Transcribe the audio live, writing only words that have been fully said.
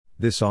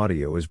This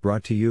audio is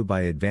brought to you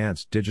by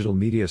Advanced Digital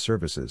Media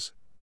Services.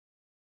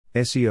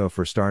 SEO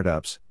for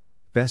Startups,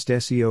 Best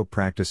SEO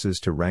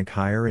Practices to Rank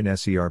Higher in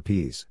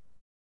SERPs.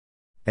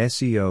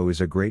 SEO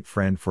is a great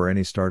friend for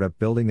any startup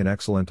building an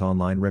excellent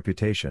online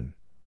reputation.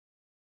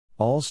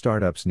 All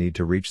startups need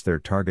to reach their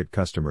target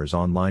customers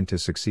online to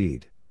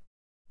succeed.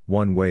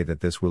 One way that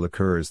this will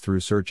occur is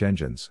through search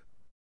engines.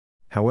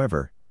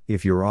 However,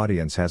 if your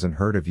audience hasn't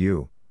heard of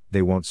you,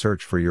 they won't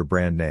search for your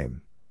brand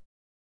name.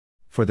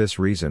 For this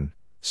reason,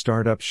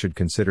 startups should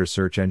consider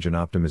search engine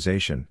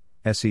optimization,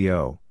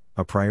 SEO,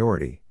 a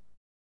priority.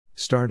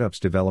 Startups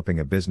developing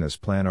a business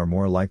plan are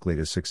more likely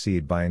to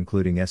succeed by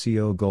including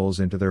SEO goals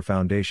into their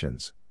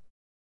foundations.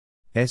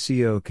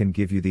 SEO can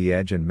give you the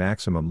edge and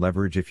maximum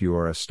leverage if you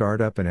are a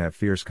startup and have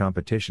fierce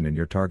competition in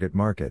your target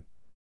market.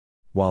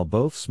 While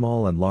both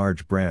small and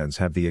large brands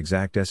have the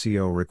exact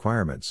SEO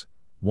requirements,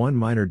 one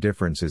minor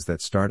difference is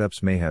that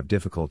startups may have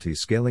difficulty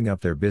scaling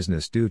up their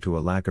business due to a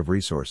lack of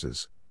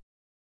resources.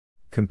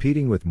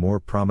 Competing with more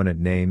prominent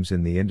names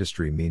in the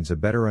industry means a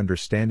better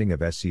understanding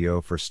of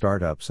SEO for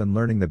startups and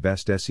learning the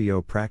best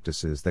SEO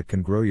practices that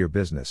can grow your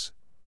business.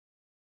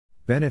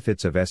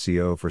 Benefits of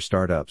SEO for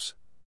startups.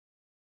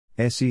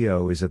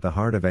 SEO is at the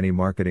heart of any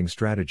marketing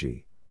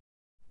strategy.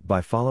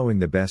 By following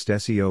the best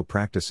SEO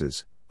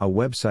practices, a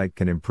website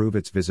can improve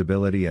its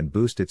visibility and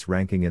boost its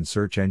ranking in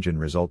search engine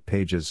result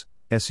pages,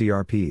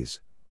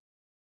 SERPs.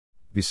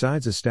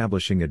 Besides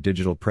establishing a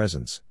digital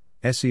presence,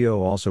 SEO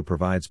also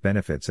provides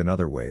benefits in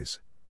other ways.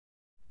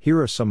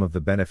 Here are some of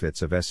the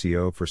benefits of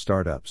SEO for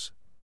startups.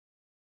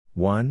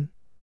 1.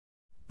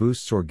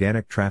 Boosts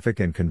organic traffic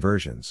and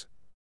conversions.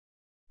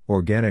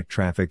 Organic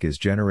traffic is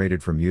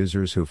generated from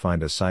users who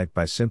find a site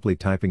by simply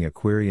typing a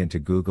query into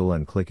Google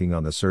and clicking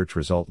on the search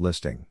result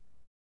listing.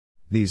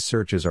 These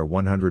searches are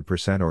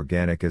 100%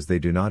 organic as they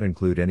do not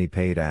include any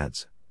paid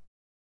ads.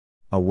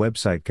 A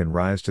website can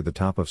rise to the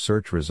top of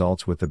search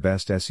results with the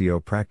best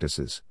SEO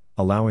practices,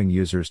 allowing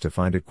users to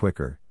find it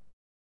quicker.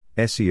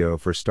 SEO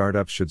for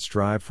startups should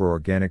strive for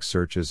organic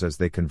searches as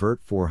they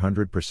convert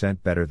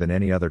 400% better than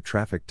any other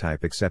traffic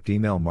type except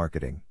email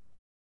marketing.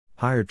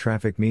 Higher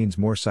traffic means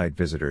more site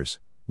visitors,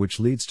 which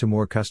leads to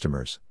more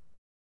customers.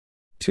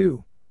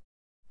 2.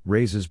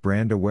 Raises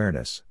brand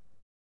awareness.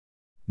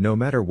 No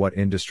matter what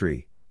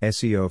industry,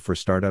 SEO for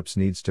startups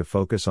needs to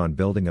focus on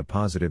building a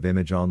positive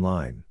image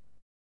online.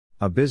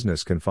 A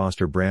business can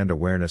foster brand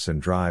awareness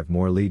and drive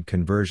more lead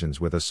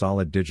conversions with a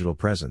solid digital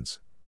presence.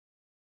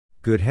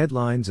 Good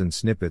headlines and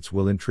snippets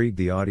will intrigue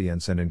the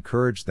audience and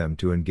encourage them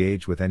to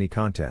engage with any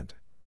content.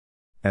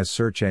 As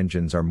search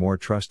engines are more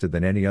trusted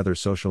than any other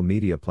social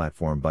media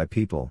platform by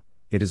people,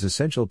 it is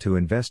essential to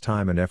invest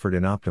time and effort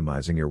in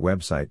optimizing your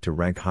website to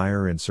rank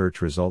higher in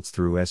search results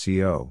through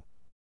SEO.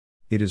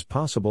 It is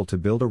possible to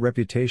build a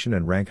reputation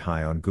and rank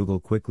high on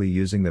Google quickly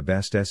using the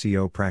best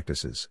SEO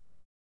practices.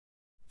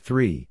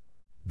 3.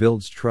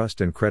 Builds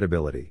trust and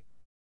credibility.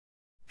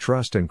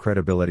 Trust and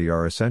credibility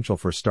are essential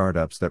for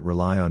startups that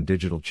rely on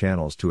digital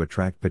channels to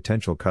attract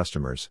potential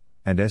customers,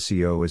 and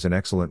SEO is an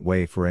excellent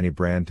way for any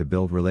brand to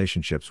build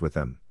relationships with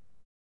them.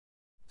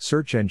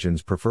 Search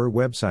engines prefer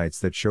websites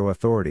that show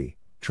authority,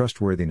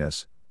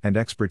 trustworthiness, and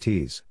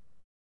expertise.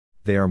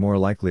 They are more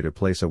likely to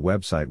place a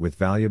website with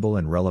valuable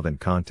and relevant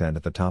content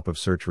at the top of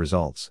search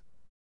results.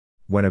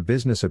 When a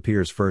business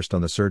appears first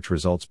on the search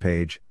results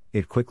page,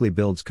 it quickly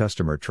builds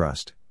customer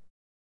trust.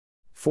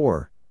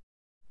 4.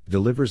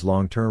 Delivers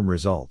long-term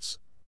results.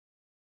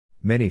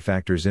 Many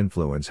factors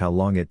influence how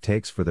long it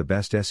takes for the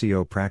best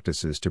SEO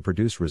practices to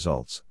produce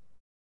results.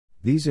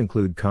 These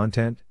include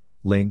content,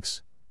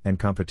 links, and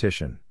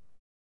competition.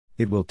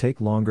 It will take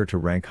longer to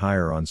rank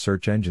higher on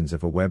search engines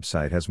if a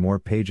website has more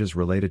pages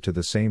related to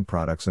the same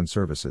products and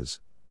services.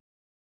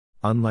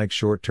 Unlike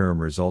short-term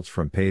results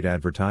from paid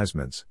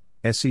advertisements,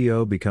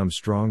 SEO becomes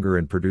stronger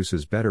and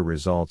produces better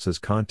results as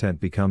content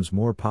becomes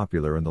more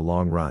popular in the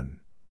long run.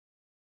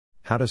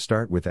 How to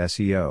start with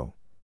SEO.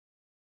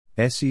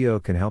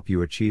 SEO can help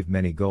you achieve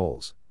many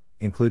goals,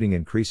 including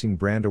increasing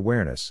brand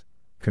awareness,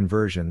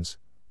 conversions,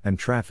 and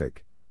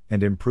traffic,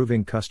 and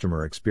improving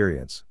customer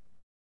experience.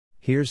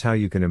 Here's how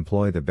you can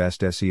employ the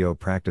best SEO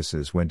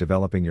practices when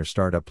developing your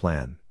startup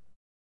plan.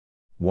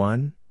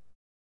 1.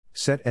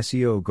 Set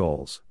SEO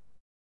goals.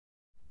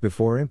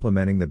 Before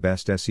implementing the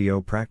best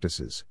SEO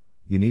practices,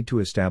 you need to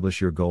establish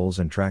your goals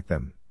and track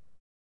them.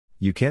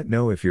 You can't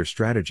know if your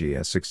strategy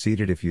has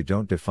succeeded if you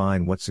don't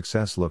define what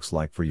success looks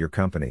like for your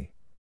company.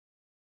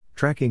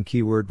 Tracking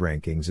keyword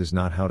rankings is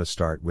not how to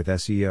start with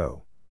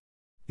SEO.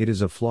 It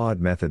is a flawed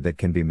method that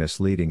can be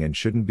misleading and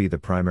shouldn't be the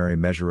primary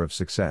measure of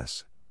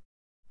success.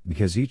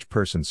 Because each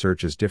person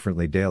searches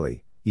differently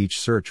daily, each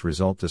search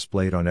result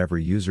displayed on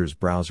every user's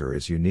browser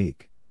is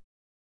unique.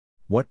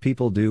 What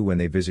people do when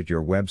they visit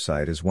your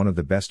website is one of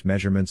the best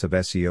measurements of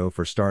SEO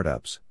for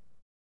startups.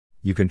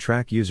 You can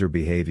track user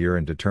behavior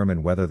and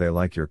determine whether they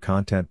like your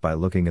content by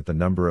looking at the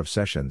number of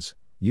sessions,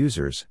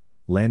 users,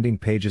 landing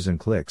pages and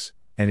clicks,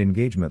 and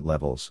engagement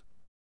levels.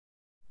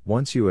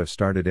 Once you have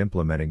started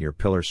implementing your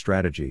pillar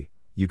strategy,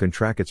 you can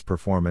track its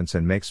performance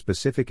and make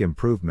specific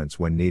improvements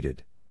when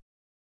needed.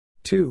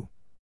 2.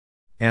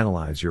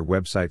 Analyze your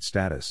website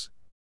status.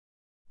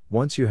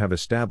 Once you have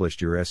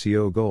established your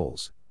SEO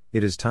goals,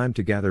 it is time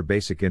to gather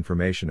basic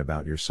information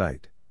about your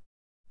site.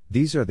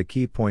 These are the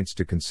key points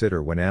to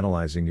consider when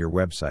analyzing your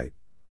website.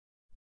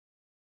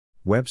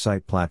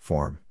 Website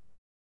platform.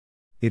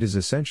 It is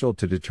essential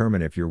to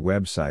determine if your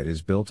website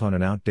is built on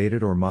an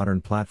outdated or modern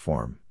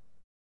platform.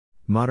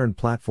 Modern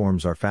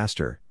platforms are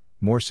faster,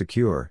 more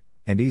secure,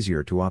 and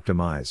easier to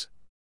optimize.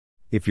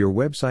 If your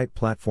website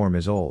platform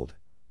is old,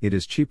 it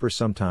is cheaper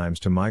sometimes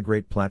to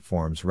migrate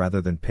platforms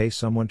rather than pay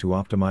someone to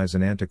optimize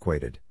an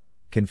antiquated,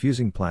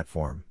 confusing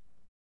platform.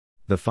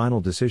 The final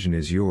decision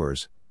is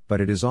yours,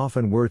 but it is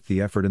often worth the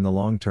effort in the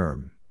long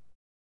term.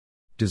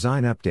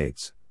 Design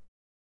updates.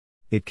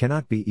 It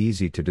cannot be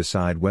easy to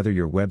decide whether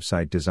your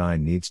website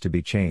design needs to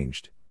be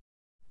changed.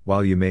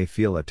 While you may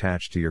feel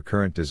attached to your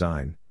current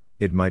design,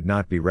 it might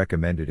not be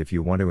recommended if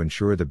you want to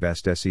ensure the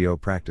best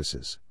SEO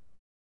practices.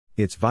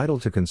 It's vital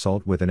to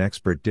consult with an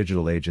expert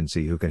digital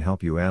agency who can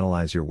help you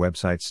analyze your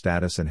website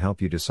status and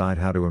help you decide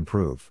how to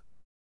improve.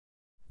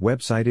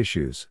 Website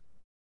issues.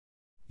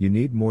 You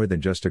need more than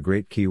just a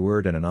great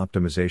keyword and an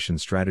optimization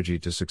strategy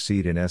to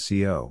succeed in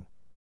SEO.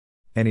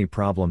 Any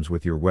problems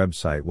with your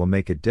website will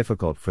make it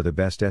difficult for the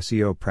best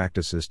SEO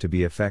practices to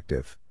be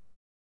effective.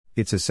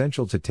 It's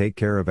essential to take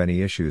care of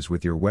any issues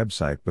with your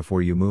website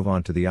before you move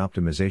on to the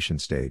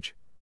optimization stage.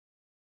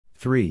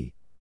 3.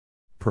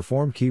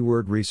 Perform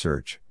keyword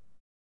research.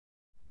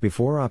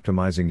 Before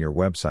optimizing your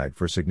website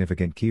for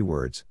significant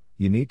keywords,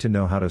 you need to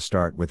know how to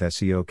start with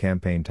SEO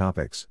campaign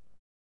topics.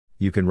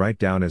 You can write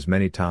down as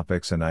many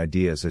topics and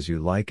ideas as you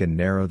like and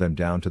narrow them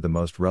down to the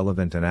most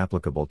relevant and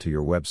applicable to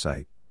your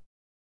website.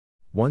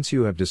 Once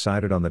you have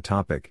decided on the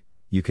topic,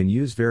 you can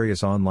use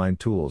various online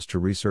tools to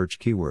research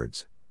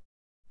keywords.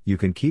 You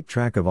can keep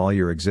track of all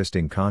your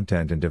existing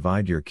content and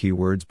divide your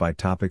keywords by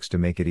topics to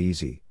make it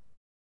easy.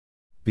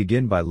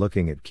 Begin by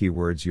looking at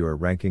keywords you are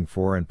ranking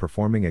for and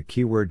performing a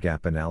keyword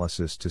gap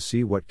analysis to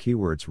see what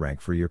keywords rank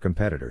for your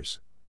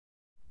competitors.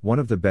 One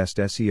of the best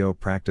SEO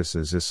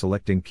practices is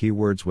selecting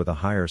keywords with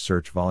a higher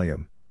search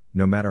volume,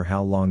 no matter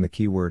how long the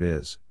keyword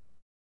is.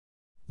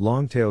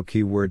 Long-tail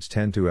keywords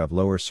tend to have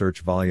lower search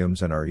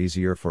volumes and are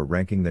easier for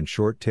ranking than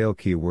short-tail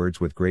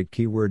keywords with great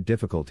keyword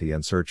difficulty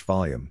and search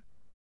volume.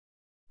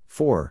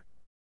 4.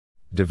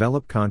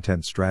 Develop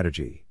content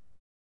strategy.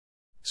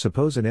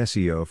 Suppose an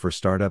SEO for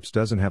startups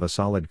doesn't have a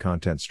solid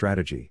content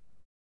strategy.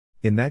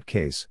 In that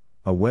case,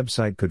 a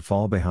website could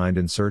fall behind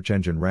in search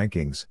engine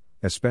rankings,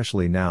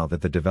 especially now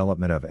that the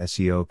development of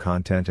SEO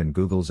content and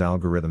Google's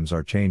algorithms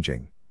are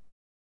changing.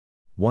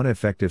 One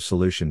effective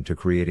solution to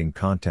creating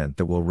content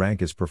that will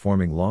rank is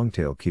performing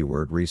long-tail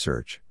keyword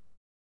research.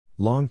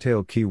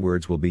 Long-tail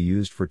keywords will be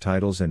used for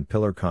titles and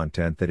pillar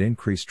content that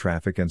increase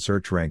traffic and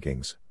search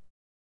rankings.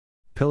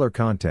 Pillar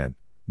content,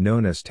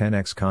 known as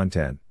 10x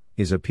content,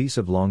 is a piece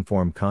of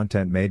long-form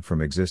content made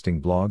from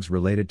existing blogs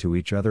related to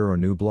each other or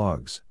new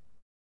blogs.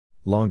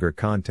 Longer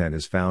content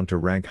is found to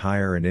rank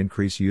higher and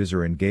increase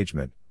user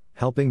engagement,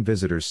 helping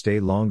visitors stay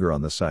longer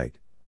on the site.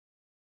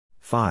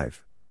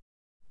 5.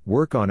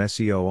 Work on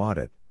SEO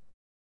audit.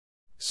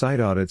 Site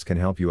audits can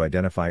help you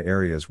identify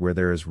areas where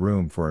there is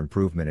room for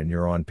improvement in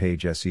your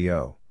on-page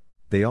SEO.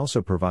 They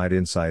also provide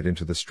insight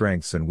into the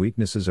strengths and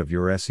weaknesses of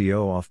your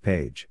SEO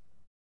off-page.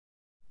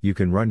 You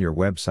can run your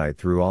website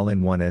through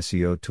all-in-one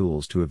SEO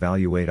tools to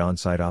evaluate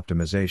on-site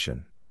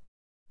optimization.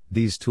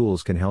 These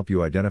tools can help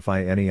you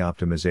identify any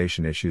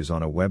optimization issues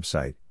on a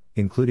website,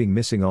 including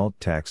missing alt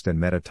text and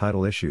meta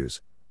title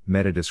issues,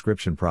 meta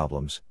description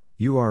problems,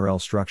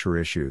 URL structure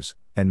issues,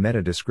 and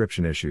meta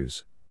description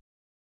issues.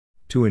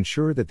 To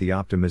ensure that the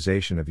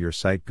optimization of your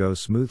site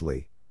goes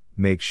smoothly,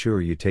 make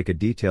sure you take a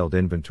detailed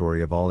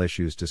inventory of all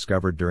issues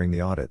discovered during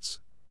the audits.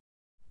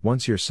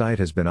 Once your site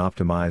has been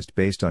optimized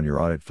based on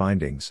your audit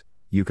findings,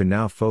 you can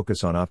now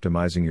focus on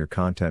optimizing your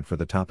content for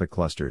the topic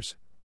clusters.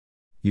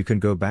 You can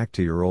go back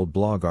to your old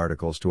blog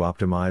articles to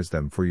optimize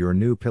them for your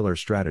new pillar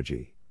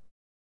strategy.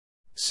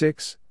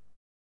 6.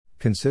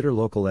 Consider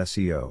local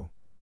SEO.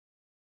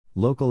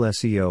 Local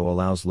SEO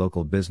allows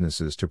local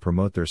businesses to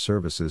promote their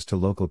services to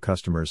local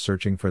customers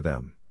searching for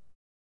them.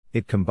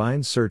 It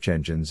combines search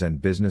engines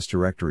and business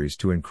directories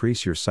to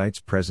increase your site's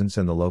presence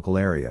in the local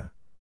area.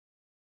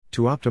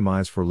 To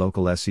optimize for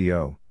local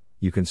SEO,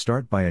 you can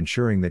start by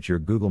ensuring that your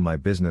Google My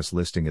Business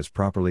listing is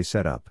properly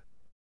set up.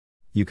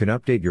 You can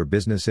update your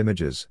business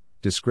images,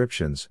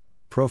 descriptions,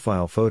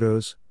 profile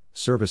photos,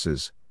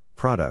 services,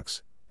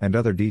 products, and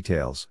other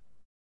details.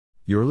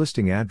 Your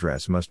listing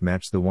address must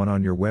match the one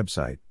on your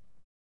website.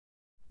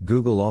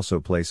 Google also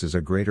places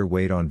a greater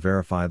weight on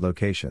verified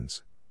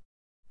locations.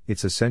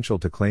 It's essential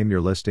to claim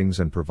your listings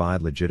and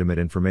provide legitimate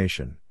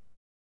information.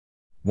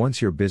 Once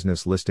your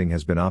business listing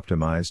has been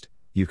optimized,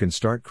 you can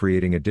start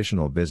creating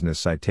additional business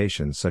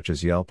citations such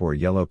as Yelp or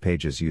Yellow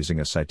Pages using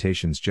a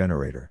citations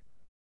generator.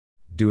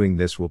 Doing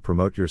this will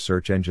promote your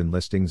search engine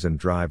listings and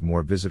drive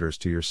more visitors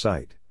to your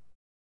site.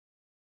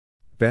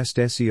 Best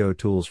SEO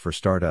tools for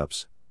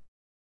startups.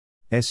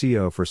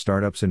 SEO for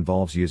startups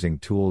involves using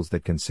tools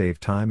that can save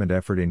time and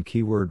effort in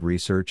keyword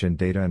research and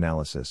data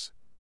analysis.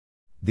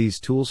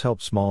 These tools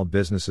help small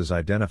businesses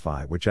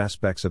identify which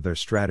aspects of their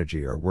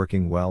strategy are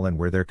working well and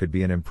where there could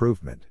be an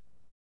improvement.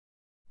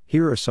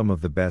 Here are some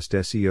of the best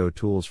SEO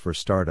tools for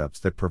startups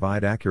that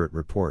provide accurate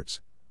reports,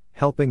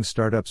 helping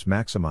startups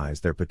maximize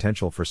their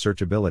potential for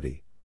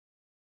searchability.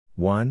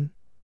 1.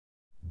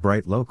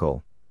 Bright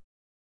Local.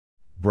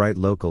 Bright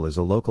Local is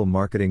a local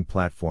marketing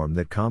platform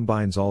that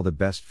combines all the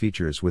best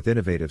features with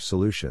innovative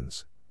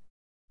solutions.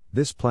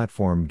 This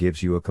platform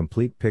gives you a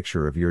complete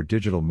picture of your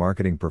digital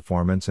marketing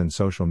performance and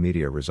social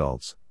media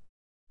results.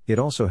 It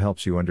also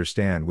helps you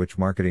understand which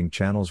marketing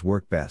channels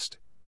work best.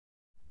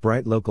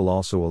 Bright Local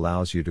also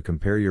allows you to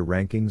compare your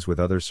rankings with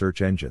other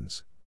search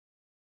engines.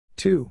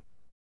 2.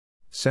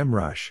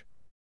 SEMrush.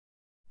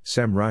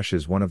 SEMrush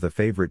is one of the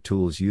favorite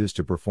tools used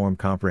to perform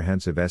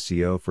comprehensive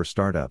SEO for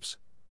startups.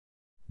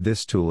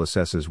 This tool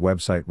assesses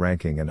website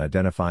ranking and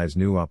identifies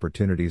new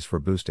opportunities for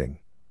boosting.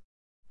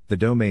 The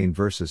domain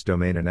versus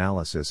domain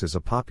analysis is a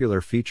popular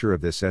feature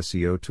of this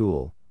SEO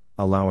tool,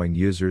 allowing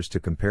users to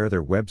compare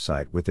their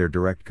website with their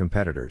direct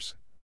competitors.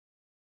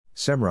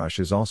 SEMrush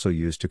is also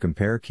used to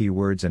compare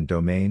keywords and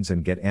domains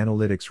and get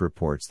analytics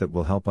reports that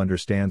will help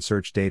understand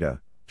search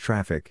data,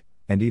 traffic,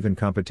 and even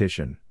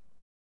competition.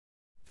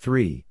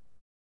 3.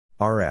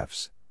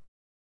 RFs.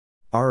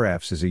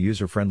 RFs is a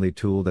user-friendly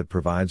tool that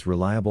provides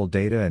reliable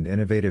data and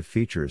innovative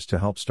features to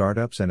help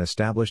startups and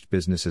established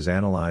businesses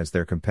analyze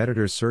their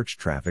competitors' search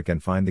traffic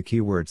and find the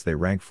keywords they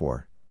rank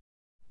for.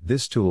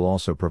 This tool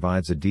also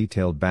provides a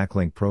detailed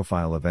backlink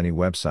profile of any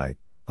website,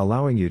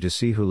 allowing you to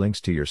see who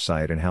links to your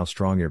site and how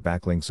strong your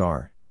backlinks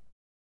are.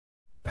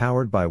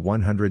 Powered by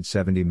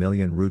 170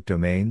 million root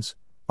domains,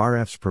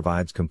 RFs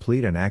provides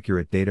complete and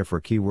accurate data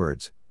for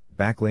keywords,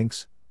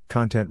 backlinks,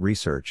 content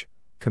research,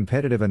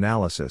 competitive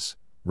analysis,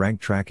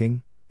 rank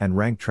tracking, and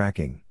rank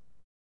tracking.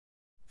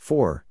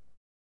 4.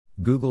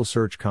 Google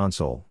Search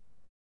Console.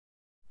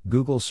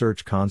 Google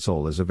Search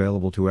Console is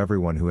available to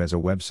everyone who has a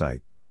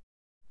website.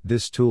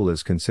 This tool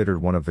is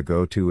considered one of the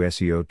go-to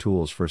SEO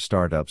tools for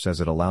startups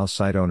as it allows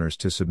site owners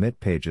to submit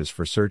pages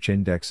for search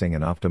indexing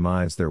and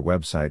optimize their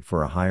website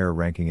for a higher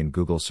ranking in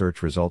Google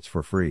search results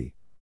for free.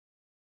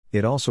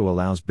 It also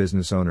allows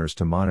business owners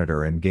to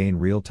monitor and gain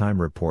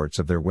real-time reports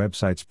of their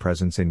website's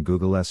presence in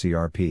Google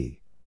SERP.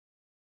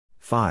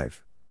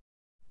 5.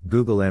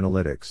 Google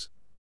Analytics.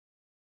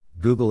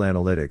 Google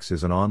Analytics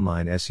is an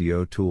online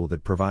SEO tool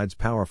that provides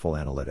powerful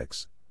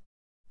analytics.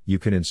 You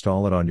can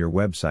install it on your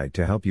website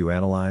to help you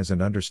analyze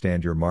and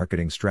understand your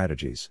marketing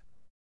strategies.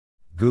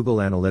 Google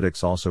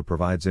Analytics also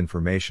provides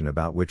information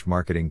about which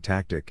marketing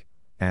tactic,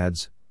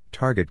 ads,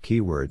 target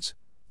keywords,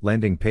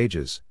 landing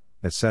pages,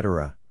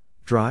 etc.,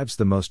 drives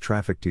the most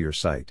traffic to your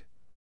site.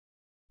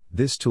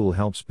 This tool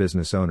helps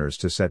business owners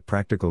to set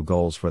practical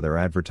goals for their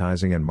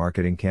advertising and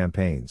marketing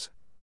campaigns.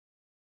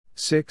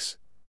 6.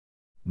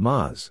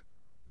 Moz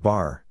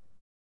Bar.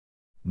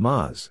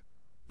 Moz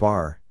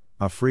Bar,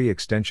 a free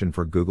extension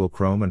for Google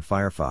Chrome and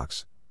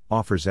Firefox,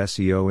 offers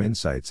SEO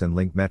insights and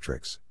link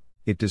metrics.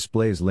 It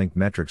displays link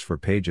metrics for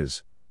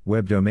pages,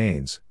 web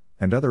domains,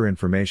 and other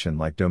information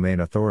like domain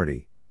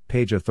authority,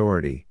 page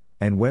authority,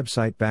 and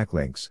website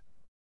backlinks.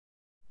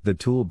 The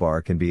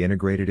toolbar can be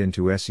integrated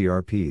into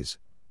SERPs,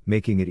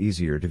 making it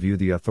easier to view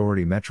the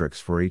authority metrics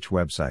for each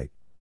website.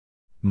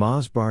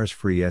 Mozbar's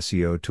free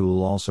SEO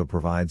tool also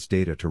provides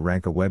data to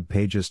rank a web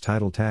page's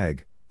title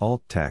tag,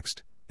 alt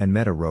text, and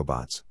meta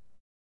robots.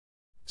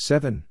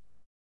 7.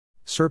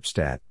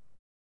 SERPstat.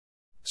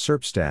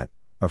 SERPstat,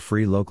 a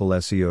free local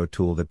SEO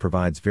tool that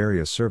provides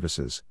various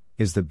services,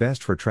 is the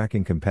best for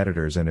tracking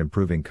competitors and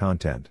improving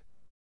content.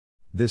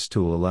 This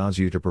tool allows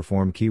you to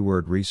perform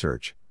keyword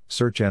research,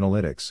 search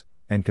analytics,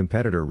 and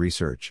competitor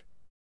research.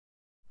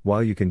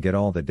 While you can get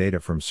all the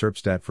data from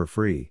SERPstat for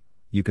free,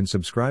 you can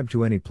subscribe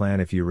to any plan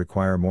if you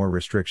require more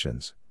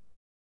restrictions.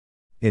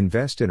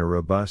 Invest in a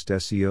robust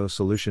SEO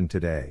solution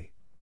today.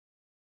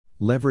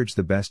 Leverage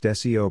the best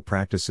SEO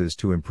practices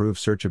to improve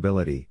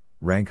searchability,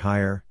 rank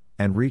higher,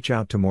 and reach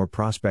out to more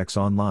prospects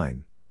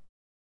online.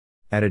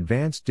 At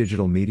Advanced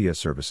Digital Media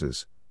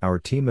Services, our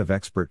team of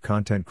expert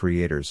content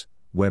creators,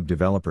 web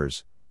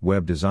developers,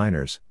 web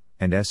designers,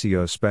 and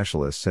SEO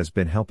specialists has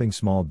been helping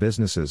small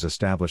businesses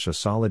establish a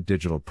solid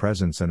digital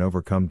presence and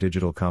overcome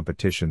digital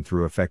competition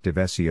through effective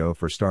SEO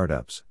for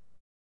startups.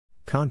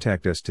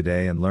 Contact us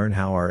today and learn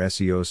how our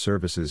SEO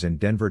services in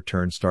Denver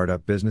turn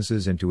startup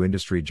businesses into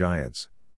industry giants.